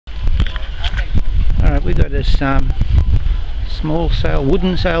we've got this small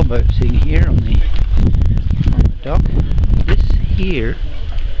wooden sailboat sitting here on the dock. This here,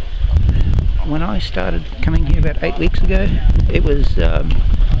 when I started coming here about 8 weeks ago, it was they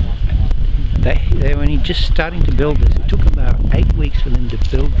were only just starting to build this. It took about 8 weeks for them to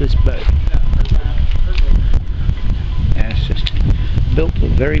build this boat, and it's just built a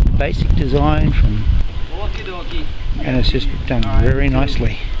very basic design and it's just done very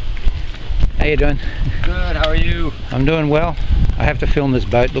nicely. How you doing? Good, how are you? I'm doing well. I have to film this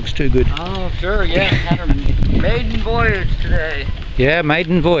boat, looks too good. Oh, sure, yeah. Had a maiden voyage today. Yeah,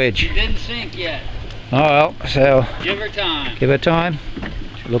 maiden voyage. She didn't sink yet. Oh well, so give her time. Give her time.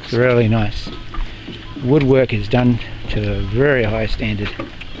 She looks really nice. Woodwork is done to a very high standard.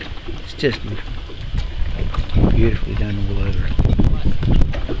 It's just beautifully done all over it.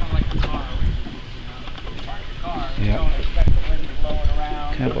 Yeah.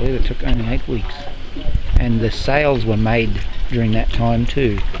 Can't believe it took only 8 weeks. And the sails were made during that time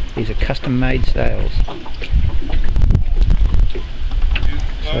too. These are custom made sails.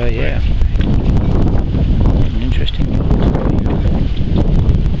 So yeah, an interesting story.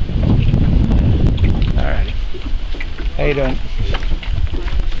 Alrighty. How you doing?